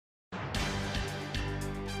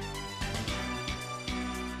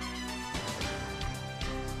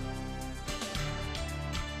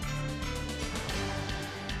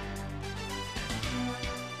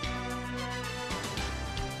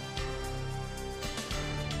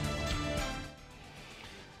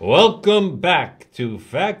Welcome back to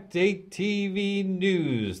Fak'd TV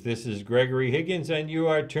News. This is Gregory Higgins, and you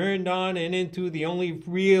are turned on and into the only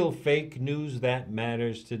real fake news that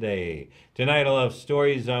matters today. Tonight I'll have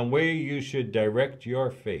stories on where you should direct your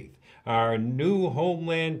faith, our new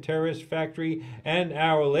Homeland Terrorist Factory, and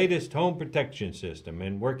our latest home protection system.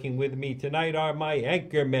 And working with me tonight are my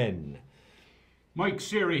anchormen. Mike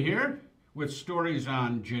Siri here with stories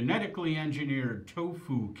on genetically engineered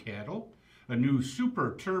tofu cattle, a new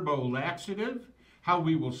super turbo laxative, how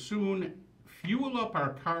we will soon fuel up our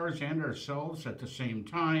cars and ourselves at the same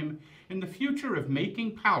time, and the future of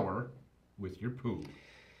making power with your poo.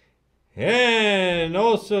 And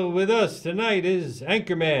also with us tonight is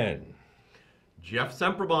Anchorman Jeff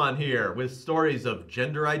Semperbon here with stories of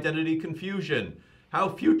gender identity confusion, how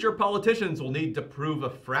future politicians will need to prove a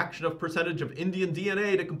fraction of percentage of Indian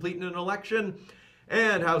DNA to complete an election,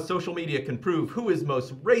 and how social media can prove who is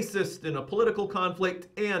most racist in a political conflict,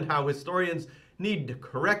 and how historians need to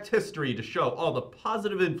correct history to show all the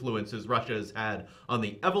positive influences Russia has had on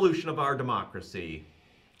the evolution of our democracy.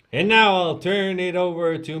 And now I'll turn it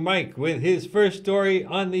over to Mike with his first story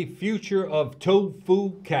on the future of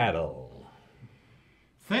tofu cattle.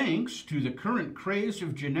 Thanks to the current craze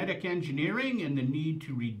of genetic engineering and the need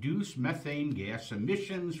to reduce methane gas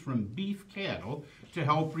emissions from beef cattle to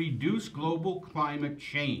help reduce global climate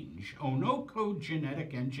change, Onoko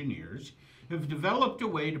genetic engineers have developed a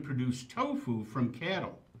way to produce tofu from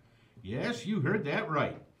cattle. Yes, you heard that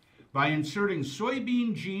right. By inserting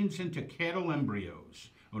soybean genes into cattle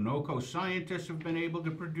embryos, Onoko scientists have been able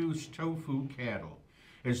to produce tofu cattle.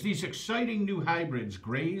 As these exciting new hybrids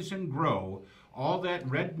graze and grow, all that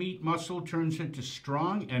red meat muscle turns into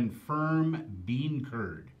strong and firm bean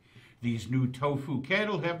curd. These new tofu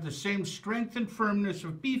cattle have the same strength and firmness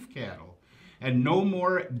of beef cattle, and no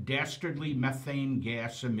more dastardly methane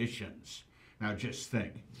gas emissions. Now just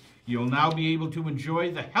think, you'll now be able to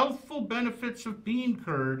enjoy the healthful benefits of bean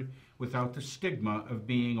curd without the stigma of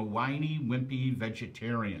being a whiny, wimpy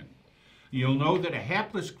vegetarian. You'll know that a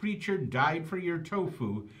hapless creature died for your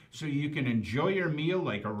tofu, so you can enjoy your meal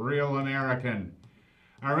like a real American.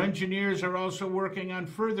 Our engineers are also working on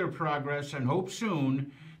further progress and hope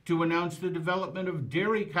soon to announce the development of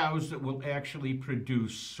dairy cows that will actually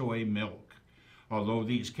produce soy milk. Although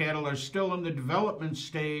these cattle are still in the development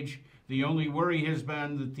stage, the only worry has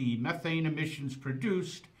been that the methane emissions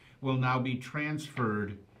produced will now be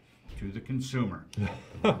transferred to the consumer.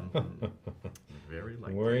 Very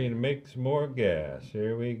likely. Worry to make some more gas.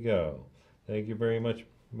 Here we go. Thank you very much,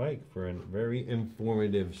 Mike, for a very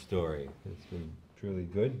informative story. It's been truly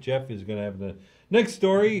good. Jeff is going to have the next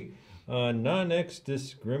story on non-X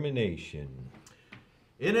discrimination.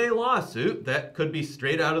 In a lawsuit that could be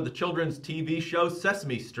straight out of the children's TV show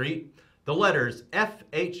Sesame Street, the letters F,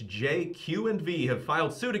 H, J, Q, and V have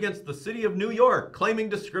filed suit against the city of New York, claiming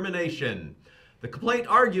discrimination. The complaint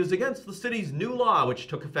argues against the city's new law, which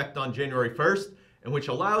took effect on January 1st, and which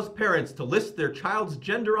allows parents to list their child's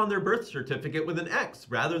gender on their birth certificate with an X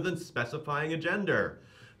rather than specifying a gender.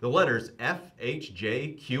 The letters F, H,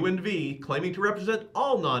 J, Q, and V, claiming to represent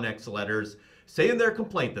all non-X letters, say in their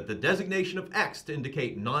complaint that the designation of X to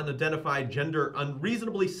indicate non-identified gender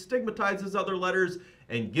unreasonably stigmatizes other letters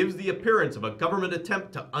and gives the appearance of a government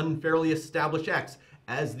attempt to unfairly establish X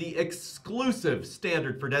as the exclusive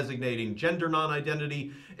standard for designating gender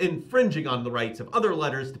non-identity, infringing on the rights of other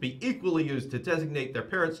letters to be equally used to designate their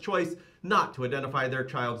parents' choice not to identify their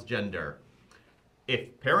child's gender.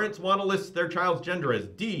 If parents want to list their child's gender as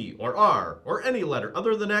D or R or any letter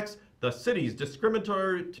other than X, the city's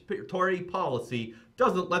discriminatory policy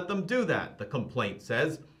doesn't let them do that, the complaint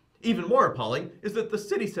says. Even more appalling is that the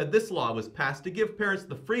city said this law was passed to give parents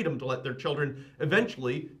the freedom to let their children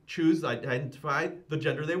eventually choose to identify the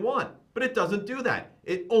gender they want. But it doesn't do that.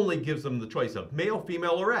 It only gives them the choice of male,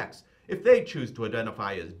 female, or X. If they choose to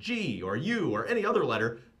identify as G or U or any other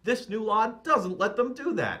letter, this new law doesn't let them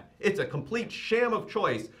do that. It's a complete sham of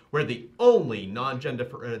choice where the only non-gender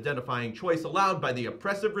identifying choice allowed by the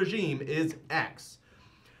oppressive regime is X.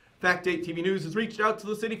 Fak'd TV News has reached out to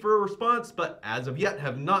the city for a response, but as of yet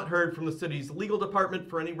have not heard from the city's legal department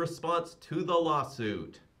for any response to the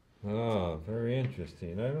lawsuit. Oh, very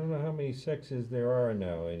interesting. I don't know how many sexes there are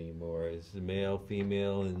now anymore. It's the male,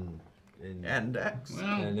 female, And X.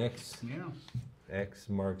 Well, and X. yeah. X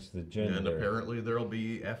marks the gender. And apparently there'll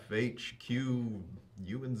be F, H, Q,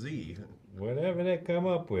 U, and Z. Whatever they come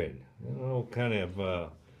up with. You know, kind of,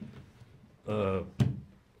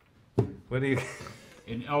 what do you...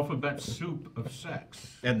 An alphabet soup of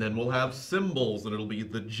sex. And then we'll have symbols, and it'll be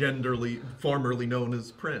the formerly known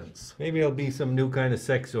as Prince. Maybe it'll be some new kind of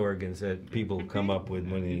sex organs that people come up with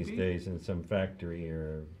one of these days in some factory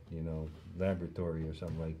or, laboratory or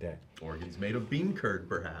something like that. Or he's made of bean curd,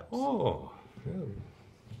 perhaps. Oh, well,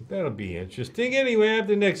 that'll be interesting. Anyway, I have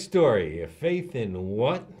the next story. Faith in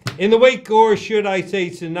what? In the wake, or should I say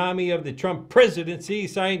tsunami, of the Trump presidency,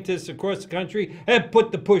 scientists across the country have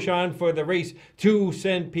put the push on for the race to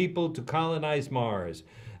send people to colonize Mars.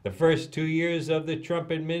 The first 2 years of the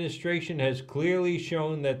Trump administration has clearly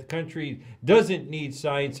shown that the country doesn't need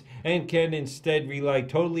science and can instead rely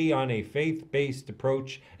totally on a faith-based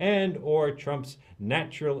approach and or Trump's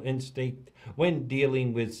natural instinct when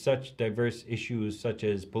dealing with such diverse issues such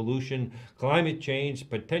as pollution, climate change,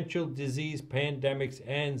 potential disease pandemics,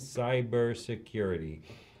 and cybersecurity.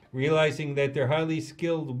 Realizing that their highly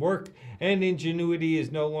skilled work and ingenuity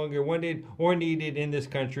is no longer wanted or needed in this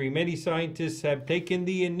country, many scientists have taken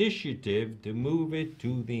the initiative to move it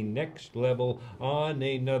to the next level on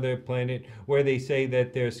another planet where they say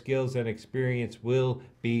that their skills and experience will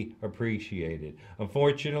be appreciated.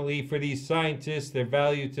 Unfortunately for these scientists, their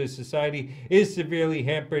value to society is severely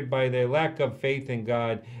hampered by their lack of faith in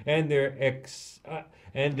God and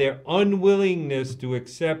their unwillingness to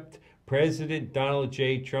accept President Donald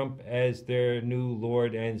J. Trump as their new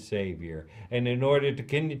Lord and Savior. And in order to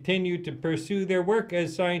continue to pursue their work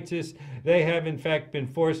as scientists, they have in fact been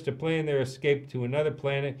forced to plan their escape to another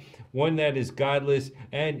planet, one that is godless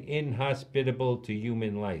and inhospitable to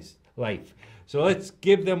human life. So let's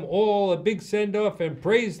give them all a big send-off and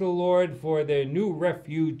praise the Lord for their new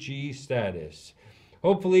refugee status.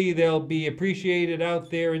 Hopefully they'll be appreciated out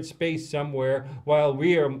there in space somewhere while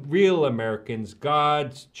real Americans,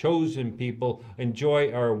 God's chosen people,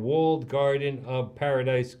 enjoy our walled garden of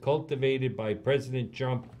paradise cultivated by President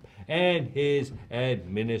Trump and his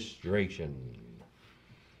administration.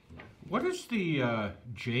 What does the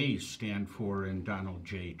J stand for in Donald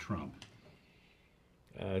J. Trump?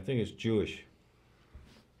 I think it's Jewish.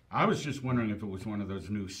 I was just wondering if it was one of those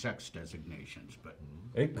new sex designations, but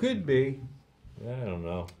It could be. I don't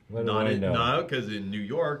know. What do Not I in, know? no, because in New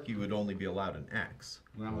York you would only be allowed an X.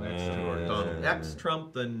 well, that's Or true. Donald X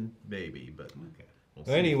Trump, then maybe, but Okay. we'll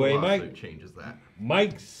see Anyway, if the lawsuit Mike. changes that.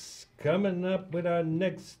 Mike's coming up with our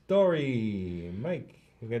next story. Mike,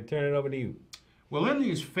 we're going to turn it over to you. Well, in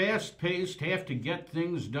these fast-paced,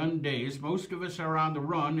 have-to-get-things-done days, most of us are on the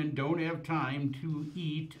run and don't have time to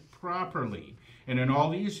eat properly. And in all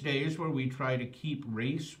these days where we try to keep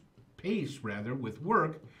pace with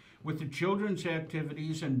work, with the children's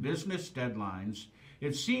activities and business deadlines,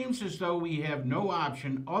 it seems as though we have no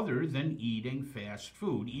option other than eating fast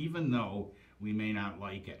food, even though we may not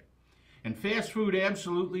like it. And fast food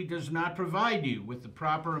absolutely does not provide you with the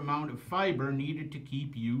proper amount of fiber needed to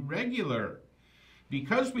keep you regular.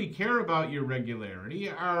 Because we care about your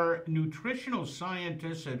regularity, our nutritional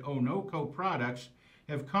scientists at Onoco Products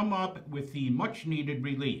have come up with the much-needed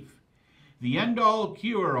relief. The end-all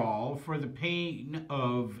cure-all for the pain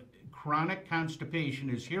of chronic constipation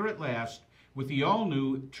is here at last with the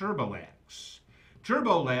all-new TURBOLAX.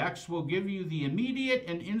 TURBOLAX will give you the immediate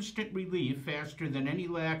and instant relief faster than any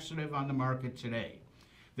laxative on the market today.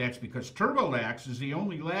 That's because TURBOLAX is the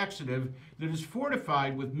only laxative that is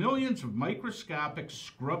fortified with millions of microscopic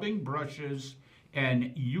scrubbing brushes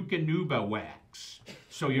and eukanuba wax.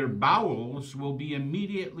 So your bowels will be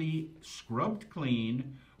immediately scrubbed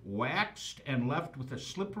clean, waxed, and left with a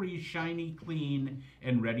slippery, shiny clean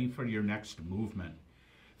and ready for your next movement.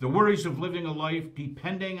 The worries of living a life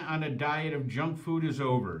depending on a diet of junk food is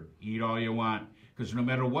over. Eat all you want, because no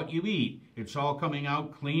matter what you eat, it's all coming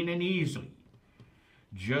out clean and easy.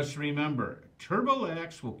 Just remember,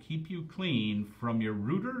 TURBOLAX will keep you clean from your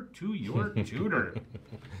rooter to your tutor.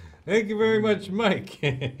 Thank you very much, Mike.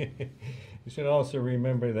 You should also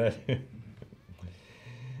remember that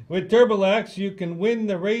with TURBOLAX, you can win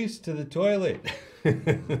the race to the toilet.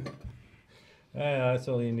 That's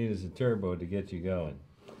all you need is a turbo to get you going.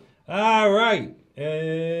 All right.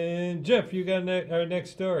 And Jeff, you got our next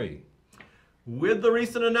story. With the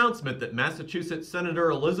recent announcement that Massachusetts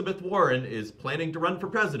Senator Elizabeth Warren is planning to run for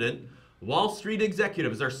president, Wall Street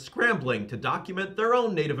executives are scrambling to document their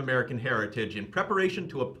own Native American heritage in preparation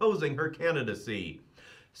to opposing her candidacy.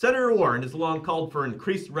 Senator Warren has long called for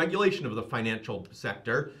increased regulation of the financial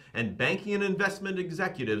sector, and banking and investment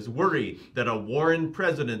executives worry that a Warren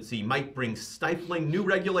presidency might bring stifling new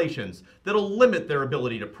regulations that'll limit their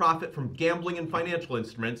ability to profit from gambling and financial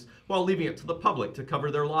instruments while leaving it to the public to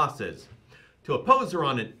cover their losses. To oppose her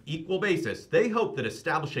on an equal basis, they hope that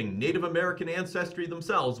establishing Native American ancestry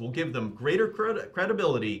themselves will give them greater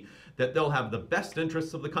credibility that they'll have the best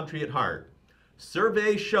interests of the country at heart.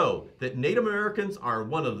 Surveys show that Native Americans are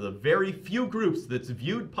one of the very few groups that's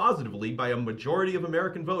viewed positively by a majority of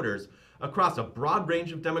American voters across a broad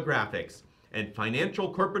range of demographics, and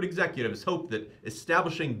financial corporate executives hope that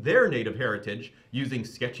establishing their Native heritage using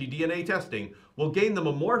sketchy DNA testing will gain them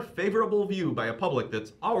a more favorable view by a public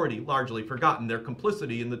that's already largely forgotten their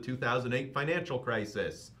complicity in the 2008 financial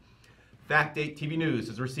crisis. Fak'd TV News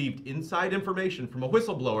has received inside information from a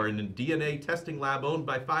whistleblower in a DNA testing lab owned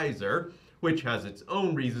by Pfizer, which has its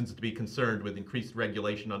own reasons to be concerned with increased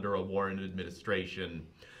regulation under a Warren administration.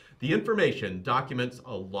 The information documents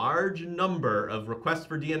a large number of requests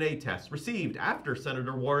for DNA tests received after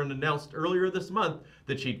Senator Warren announced earlier this month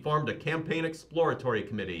that she'd formed a campaign exploratory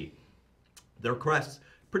committee. The requests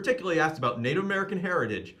particularly asked about Native American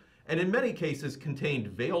heritage, and in many cases contained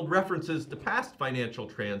veiled references to past financial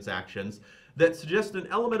transactions that suggest an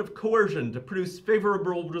element of coercion to produce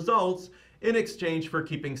favorable results in exchange for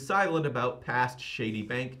keeping silent about past shady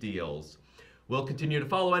bank deals. We'll continue to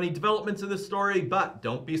follow any developments in this story, but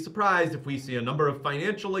don't be surprised if we see a number of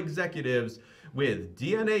financial executives with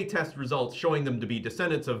DNA test results showing them to be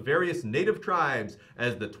descendants of various native tribes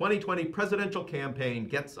as the 2020 presidential campaign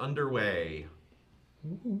gets underway.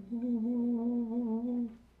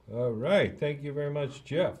 All right. Thank you very much,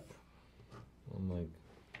 Jeff. I'm like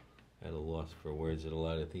at a loss for words at a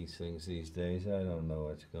lot of these things these days. I don't know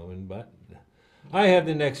what's going, but I have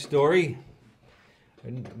the next story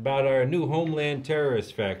about our new Homeland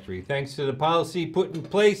terrorist factory. Thanks to the policy put in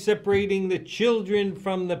place separating the children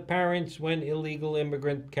from the parents when illegal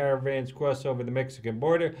immigrant caravans cross over the Mexican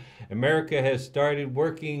border, America has started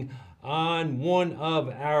working on one of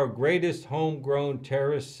our greatest homegrown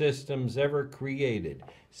terrorist systems ever created,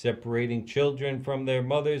 separating children from their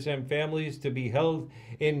mothers and families to be held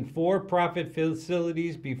in for-profit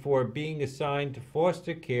facilities before being assigned to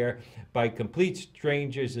foster care by complete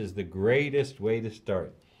strangers is the greatest way to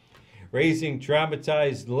start. Raising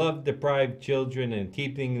traumatized, love-deprived children and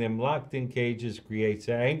keeping them locked in cages creates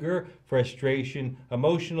anger, frustration,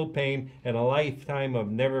 emotional pain, and a lifetime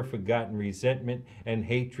of never-forgotten resentment and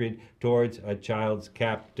hatred towards a child's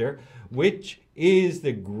captor, which is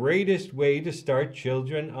the greatest way to start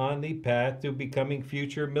children on the path to becoming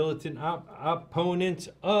future militant opponents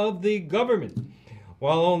of the government.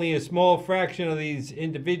 While only a small fraction of these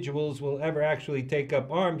individuals will ever actually take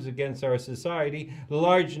up arms against our society,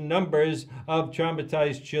 large numbers of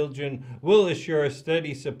traumatized children will assure a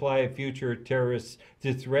steady supply of future terrorists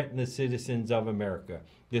to threaten the citizens of America.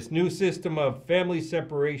 This new system of family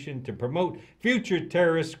separation to promote future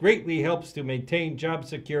terrorists greatly helps to maintain job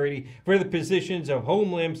security for the positions of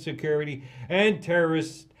Homeland Security and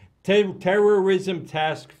terrorism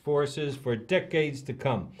task forces for decades to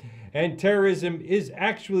come. And terrorism is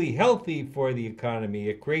actually healthy for the economy.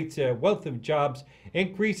 It creates a wealth of jobs,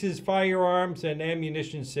 increases firearms and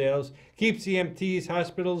ammunition sales, keeps EMTs,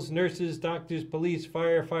 hospitals, nurses, doctors, police,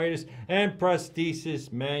 firefighters, and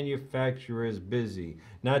prosthesis manufacturers busy.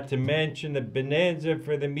 Not to mention the bonanza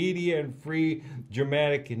for the media and free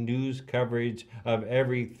dramatic news coverage of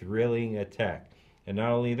every thrilling attack. And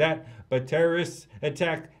not only that, but terrorist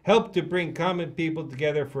attack help to bring common people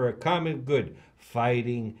together for a common good,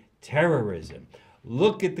 fighting terrorism.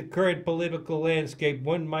 Look at the current political landscape.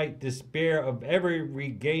 One might despair of ever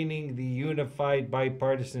regaining the unified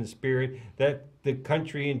bipartisan spirit that the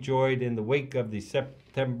country enjoyed in the wake of the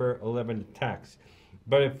September 11 attacks.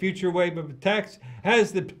 But a future wave of attacks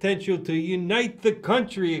has the potential to unite the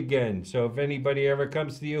country again. So if anybody ever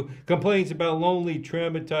comes to you, complains about lonely,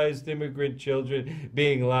 traumatized immigrant children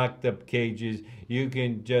being locked up cages, you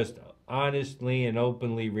can just honestly and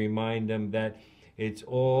openly remind them that it's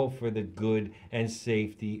all for the good and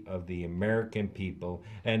safety of the American people,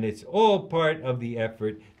 and it's all part of the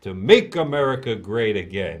effort to make America great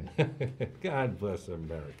again. God bless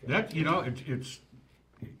America. That, you know,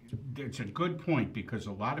 it's a good point, because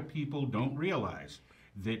a lot of people don't realize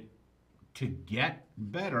that to get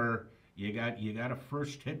better, you got to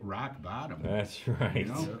first hit rock bottom. That's right. You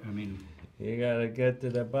know, I mean, you got to get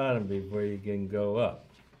to the bottom before you can go up.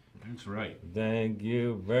 That's right. Thank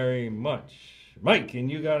you very much. Mike, and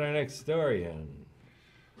you got our next story on.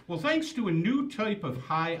 Well, thanks to a new type of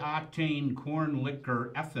high-octane corn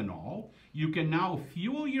liquor, ethanol, you can now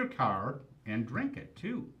fuel your car and drink it,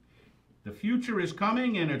 too. The future is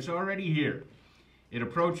coming, and it's already here. It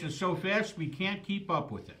approaches so fast we can't keep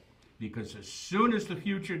up with it, because as soon as the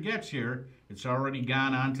future gets here, it's already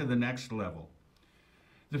gone on to the next level.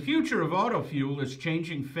 The future of auto fuel is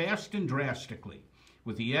changing fast and drastically.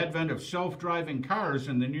 With the advent of self-driving cars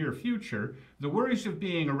in the near future, the worries of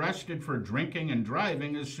being arrested for drinking and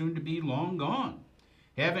driving is soon to be long gone.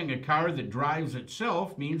 Having a car that drives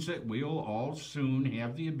itself means that we'll all soon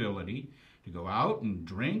have the ability to go out and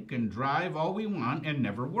drink and drive all we want and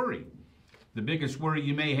never worry. The biggest worry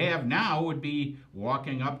you may have now would be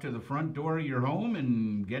walking up to the front door of your home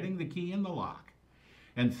and getting the key in the lock.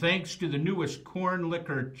 And thanks to the newest corn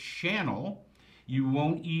liquor channel, you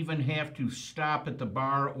won't even have to stop at the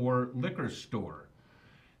bar or liquor store.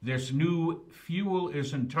 This new fuel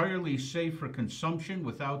is entirely safe for consumption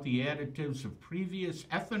without the additives of previous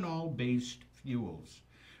ethanol-based fuels.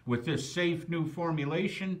 With this safe new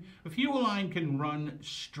formulation, a fuel line can run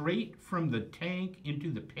straight from the tank into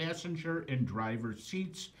the passenger and driver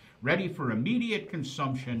seats, ready for immediate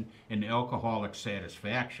consumption and alcoholic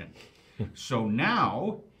satisfaction. So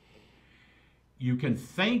now, you can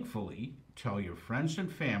thankfully tell your friends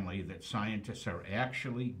and family that scientists are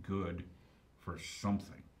actually good for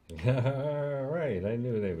something. Right, I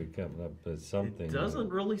knew they would come up with something. It doesn't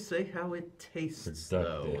really say how it tastes,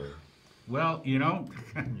 though. productive. Well, you know,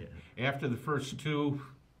 after the first two,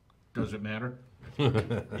 does it matter?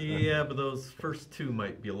 Yeah, but those first two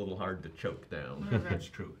might be a little hard to choke down. Well, that's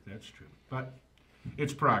true, that's true. But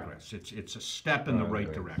it's progress. It's a step in the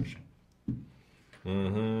right direction.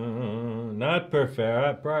 Not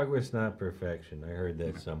perfect. Progress, not perfection. I heard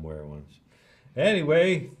that somewhere once.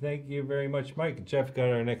 Anyway, thank you very much, Mike. And Jeff got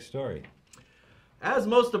our next story. As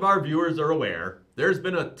most of our viewers are aware, there's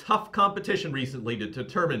been a tough competition recently to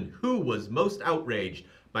determine who was most outraged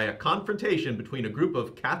by a confrontation between a group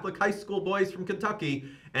of Catholic high school boys from Kentucky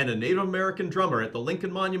and a Native American drummer at the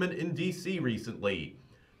Lincoln Monument in D.C. recently.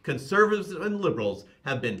 Conservatives and liberals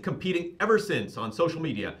have been competing ever since on social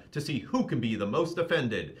media to see who can be the most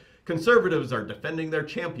offended. Conservatives are defending their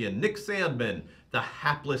champion, Nick Sandman, the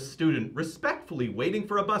hapless student respectfully waiting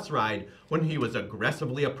for a bus ride when he was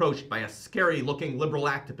aggressively approached by a scary-looking liberal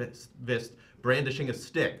activist brandishing a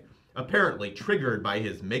stick, apparently triggered by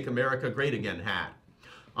his Make America Great Again hat.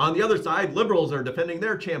 On the other side, liberals are defending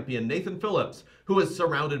their champion, Nathan Phillips, who is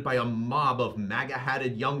surrounded by a mob of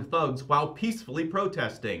MAGA-hatted young thugs while peacefully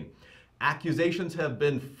protesting. Accusations have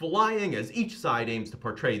been flying as each side aims to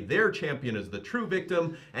portray their champion as the true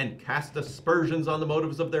victim and cast aspersions on the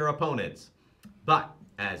motives of their opponents. But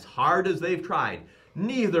as hard as they've tried,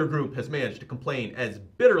 neither group has managed to complain as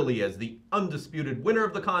bitterly as the undisputed winner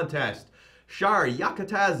of the contest, Shar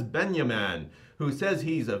Yakataz Benyamin, who says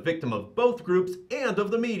he's a victim of both groups and of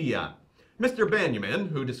the media. Mr. Benjamin,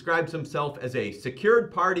 who describes himself as a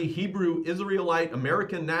secured party Hebrew Israelite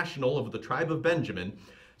American national of the tribe of Benjamin,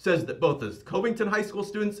 says that both the Covington High School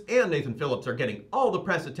students and Nathan Phillips are getting all the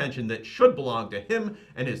press attention that should belong to him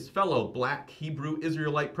and his fellow black Hebrew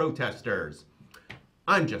Israelite protesters.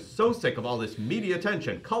 I'm just so sick of all this media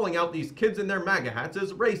attention calling out these kids in their MAGA hats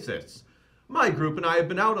as racists. My group and I have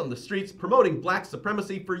been out on the streets promoting black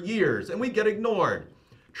supremacy for years, and we get ignored.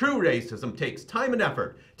 True racism takes time and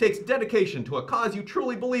effort, takes dedication to a cause you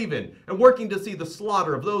truly believe in, and working to see the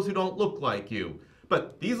slaughter of those who don't look like you.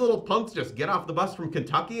 But these little punks just get off the bus from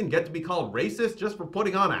Kentucky and get to be called racist just for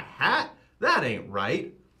putting on a hat? That ain't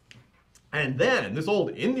right. And then this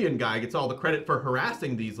old Indian guy gets all the credit for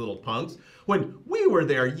harassing these little punks when we were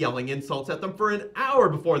there yelling insults at them for an hour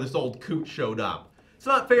before this old coot showed up. It's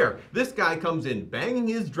not fair. This guy comes in banging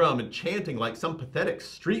his drum and chanting like some pathetic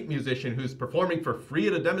street musician who's performing for free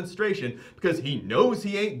at a demonstration because he knows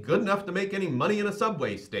he ain't good enough to make any money in a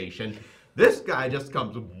subway station. This guy just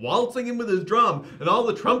comes waltzing in with his drum, and all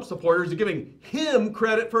the Trump supporters are giving him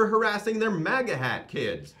credit for harassing their MAGA hat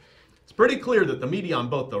kids. It's pretty clear that the media on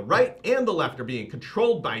both the right and the left are being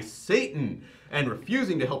controlled by Satan and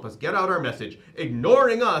refusing to help us get out our message,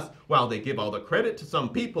 ignoring us while they give all the credit to some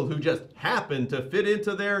people who just happen to fit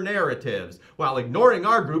into their narratives, while ignoring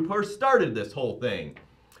our group who started this whole thing.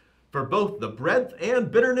 For both the breadth and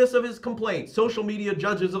bitterness of his complaint, social media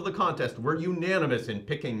judges of the contest were unanimous in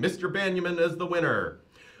picking Mr. Benjamin as the winner.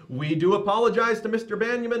 We do apologize to Mr.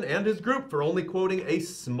 Benjamin and his group for only quoting a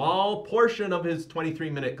small portion of his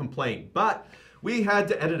 23-minute complaint, but we had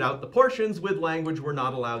to edit out the portions with language we're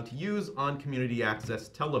not allowed to use on community access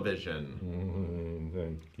television.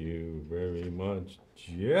 Thank you very much,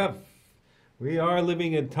 Jeff. We are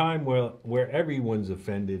living in a time where everyone's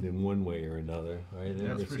offended in one way or another. Right?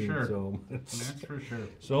 That's for sure. That's for sure.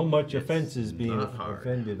 So much offenses being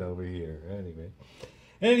offended over here.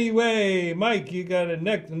 Anyway, Mike, you got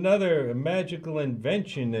another magical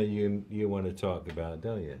invention that you want to talk about,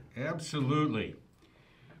 don't you? Absolutely.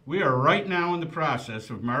 We are right now in the process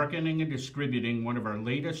of marketing and distributing one of our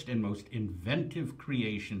latest and most inventive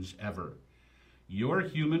creations ever. Your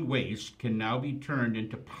human waste can now be turned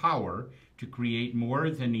into power to create more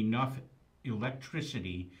than enough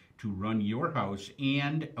electricity to run your house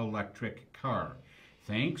and electric car.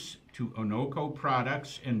 Thanks to Onoco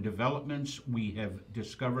products and developments, we have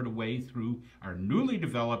discovered a way through our newly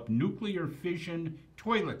developed nuclear fission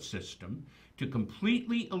toilet system to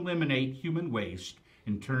completely eliminate human waste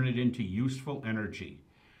and turn it into useful energy.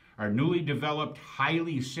 Our newly developed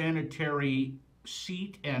highly sanitary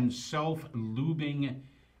seat and self-lubing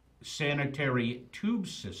sanitary tube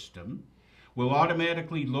system will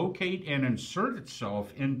automatically locate and insert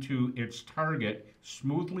itself into its target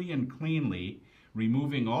smoothly and cleanly,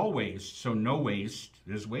 removing all waste so no waste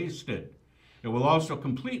is wasted. It will also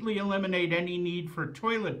completely eliminate any need for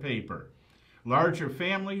toilet paper. Larger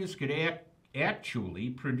families could actually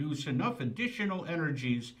produce enough additional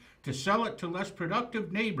energies to sell it to less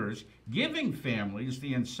productive neighbors, giving families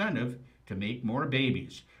the incentive to make more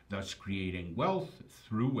babies, thus creating wealth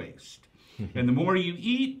through waste. And the more you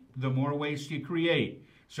eat, the more waste you create.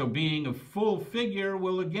 So being a full figure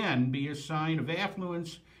will again be a sign of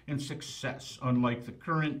affluence and success, unlike the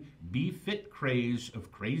current be fit craze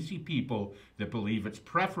of crazy people that believe it's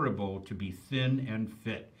preferable to be thin and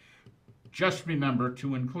fit. Just remember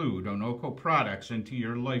to include Onoco products into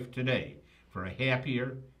your life today for a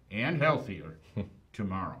happier and healthier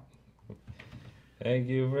tomorrow. Thank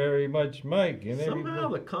you very much, Mike. And Somehow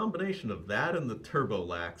the combination of that and the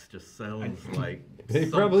TurboLax just sounds like they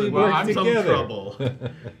probably work together. Some trouble.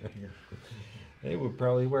 They would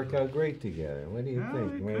probably work out great together. What do you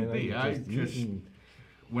think, It man? could be.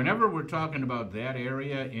 Whenever we're talking about that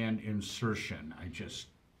area and insertion,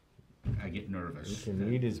 I get nervous. You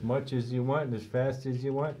can eat as much as you want and as fast as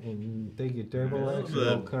you want, and take your TurboLax,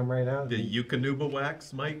 it'll come right out. The Eukanuba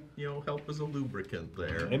wax might, help as a lubricant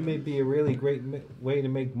there. It may be a really great way to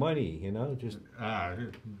make money, just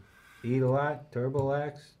eat a lot,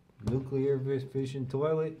 TurboLax, nuclear fission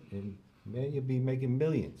toilet, and man, you'll be making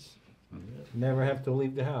millions. Never have to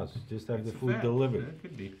leave the house, just have the food delivered. That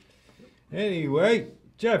could be. Anyway,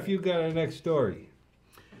 Jeff, you got our next story.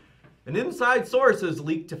 An inside source has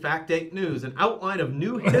leaked to Fak'd News an outline of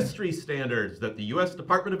new history standards that the U.S.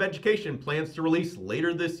 Department of Education plans to release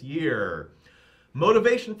later this year.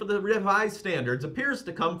 Motivation for the revised standards appears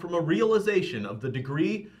to come from a realization of the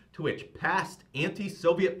degree to which past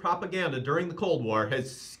anti-Soviet propaganda during the Cold War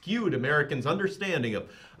has skewed Americans' understanding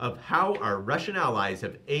of how our Russian allies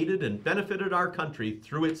have aided and benefited our country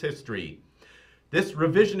through its history. This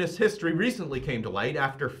revisionist history recently came to light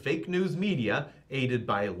after fake news media, aided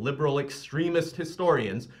by liberal extremist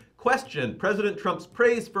historians, questioned President Trump's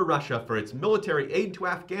praise for Russia for its military aid to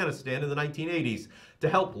Afghanistan in the 1980s to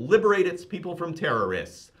help liberate its people from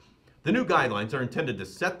terrorists. The new guidelines are intended to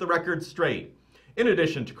set the record straight. In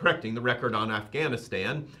addition to correcting the record on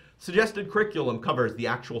Afghanistan, suggested curriculum covers the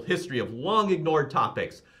actual history of long-ignored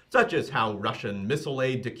topics, such as how Russian missile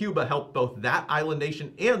aid to Cuba helped both that island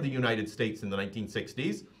nation and the United States in the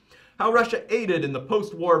 1960s, how Russia aided in the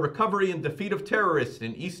post-war recovery and defeat of terrorists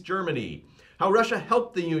in East Germany, how Russia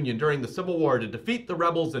helped the Union during the Civil War to defeat the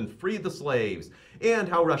rebels and free the slaves, and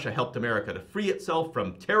how Russia helped America to free itself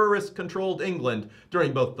from terrorist-controlled England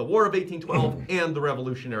during both the War of 1812 and the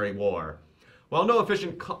Revolutionary War. While no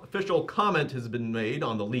official comment has been made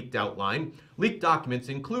on the leaked outline, leaked documents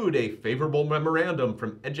include a favorable memorandum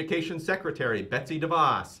from Education Secretary Betsy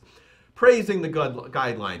DeVos, praising the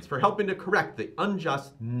guidelines for helping to correct the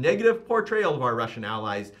unjust, negative portrayal of our Russian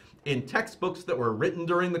allies in textbooks that were written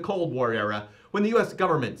during the Cold War era, when the U.S.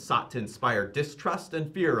 government sought to inspire distrust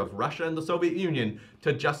and fear of Russia and the Soviet Union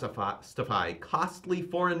to justify costly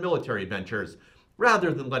foreign military ventures,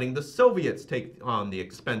 rather than letting the Soviets take on the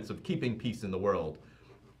expense of keeping peace in the world.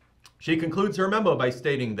 She concludes her memo by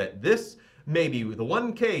stating that this may be the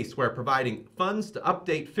one case where providing funds to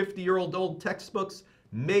update 50-year-old textbooks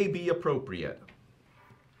may be appropriate.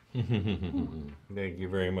 Thank you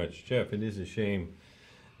very much, Jeff. It is a shame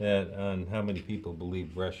that on how many people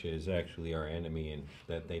believe Russia is actually our enemy and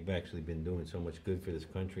that they've actually been doing so much good for this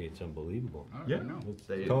country. It's unbelievable. Yeah, It's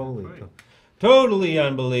they- totally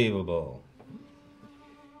unbelievable.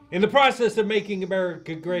 In the process of making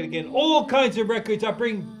America great again, all kinds of records are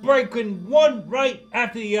breaking one right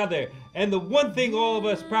after the other. And the one thing all of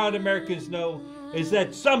us proud Americans know is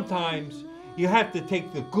that sometimes you have to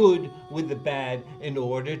take the good with the bad in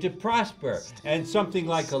order to prosper. And something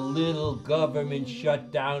like a little government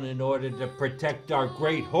shutdown in order to protect our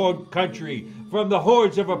great country from the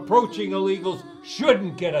hordes of approaching illegals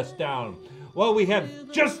shouldn't get us down. Well, we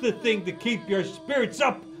have just the thing to keep your spirits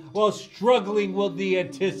up while struggling with the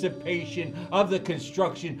anticipation of the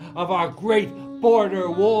construction of our great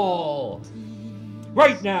border wall.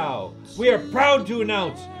 Right now, we are proud to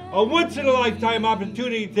announce a once-in-a-lifetime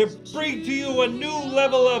opportunity to bring to you a new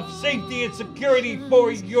level of safety and security for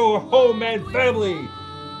your home and family.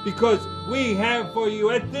 Because we have for you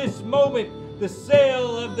at this moment the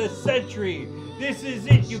sale of the century. This is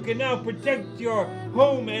it. You can now protect your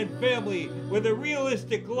home and family with a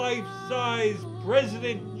realistic life-size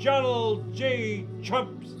President Donald J.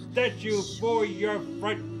 Trump statue for your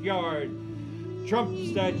front yard. Trump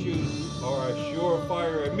statues are a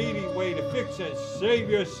surefire, immediate way to fix and save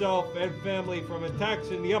yourself and family from attacks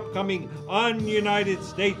in the upcoming un-United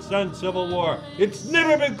States civil war. It's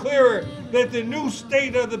never been clearer that the new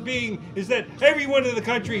state of the being is that everyone in the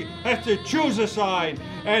country has to choose a side,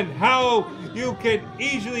 and how you can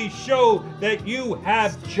easily show that you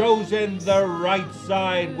have chosen the right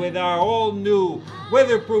side with our all-new,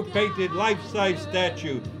 weatherproof painted life-size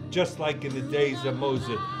statue, just like in the days of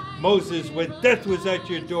Moses. Moses, when death was at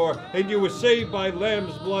your door and you were saved by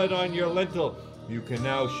lamb's blood on your lintel, you can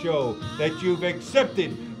now show that you've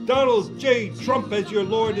accepted Donald J. Trump as your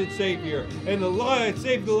Lord and Savior and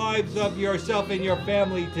save the lives of yourself and your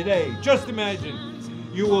family today. Just imagine,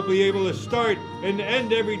 you will be able to start and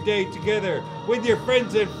end every day together with your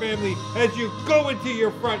friends and family as you go into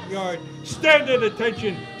your front yard. Stand at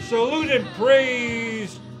attention, salute and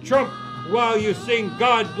praise Trump while you sing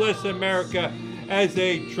God Bless America. As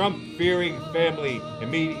a Trump-fearing family,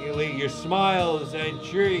 immediately your smiles and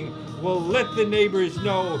cheering will let the neighbors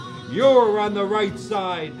know you're on the right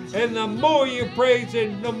side. And the more you praise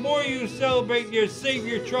and the more you celebrate your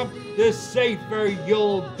Savior Trump, the safer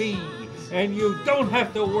you'll be. And you don't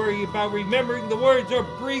have to worry about remembering the words or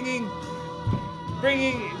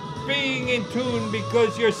being in tune,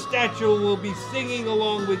 because your statue will be singing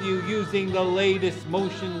along with you using the latest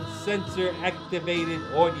motion sensor activated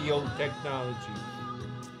audio technology.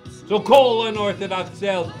 So call Unorthodox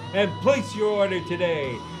Sales and place your order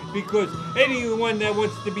today, because anyone that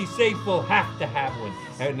wants to be safe will have to have one.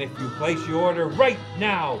 And if you place your order right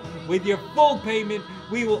now with your full payment,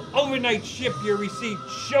 we will overnight ship your receipt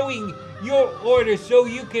showing your order so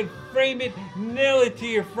you can frame it, nail it to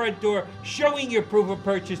your front door, showing your proof of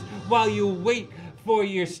purchase while you wait for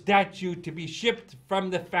your statue to be shipped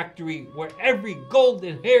from the factory, where every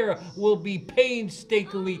golden hair will be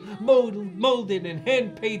painstakingly molded and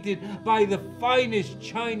hand-painted by the finest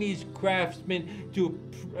Chinese craftsmen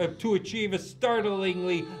to achieve a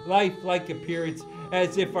startlingly lifelike appearance,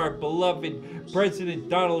 as if our beloved President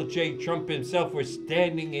Donald J. Trump himself were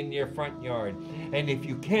standing in your front yard. And if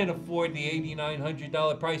you can't afford the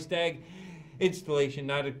 $8,900 price tag, installation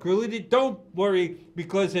not included, don't worry,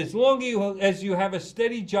 because as long as you have a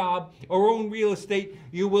steady job or own real estate,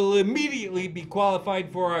 you will immediately be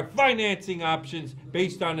qualified for our financing options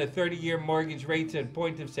based on the 30-year mortgage rates and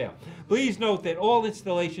point of sale. Please note that all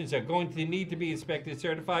installations are going to need to be inspected,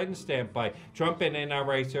 certified, and stamped by Trump and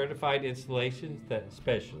NRA certified installation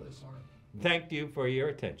specialists. Thank you for your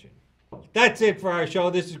attention. That's it for our show.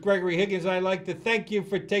 This is Gregory Higgins. I'd like to thank you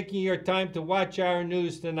for taking your time to watch our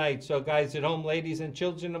news tonight. So guys at home, ladies and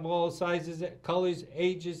children of all sizes, colors,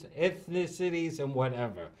 ages, ethnicities, and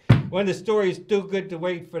whatever. When the story is too good to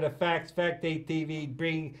wait for the facts, Fak'd TV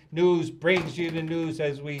brings you the news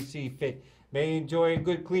as we see fit. May you enjoy a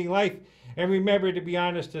good, clean life. And remember to be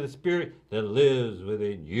honest to the spirit that lives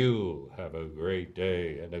within you. Have a great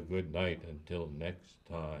day and a good night until next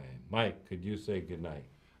time. Mike, could you say good night?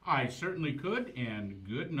 I certainly could, and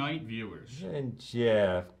good night, viewers. And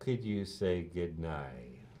Jeff, could you say good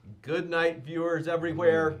night? Good night, viewers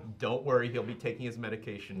everywhere. Don't worry, he'll be taking his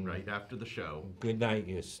medication right after the show. Good night,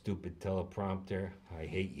 you stupid teleprompter. I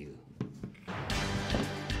hate you.